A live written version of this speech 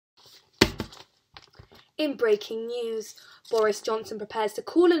In breaking news, Boris Johnson prepares to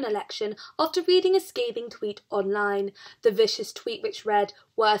call an election after reading a scathing tweet online. The vicious tweet, which read,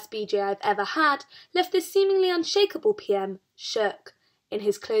 "Worst BJ I've ever had," left this seemingly unshakable PM shook. In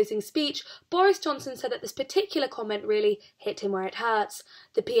his closing speech, Boris Johnson said that this particular comment really hit him where it hurts.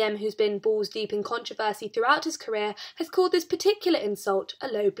 The PM, who's been balls deep in controversy throughout his career, has called this particular insult a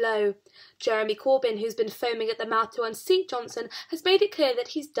low blow. Jeremy Corbyn, who's been foaming at the mouth to unseat Johnson, has made it clear that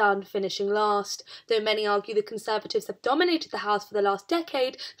he's done finishing last. Though many argue the Conservatives have dominated the House for the last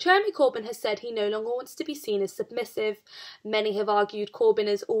decade, Jeremy Corbyn has said he no longer wants to be seen as submissive. Many have argued Corbyn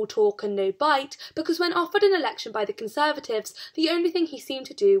is all talk and no bite, because when offered an election by the Conservatives, the only thing he seemed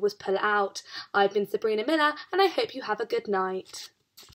to do was pull out. I've been Sabrina Miller, and I hope you have a good night.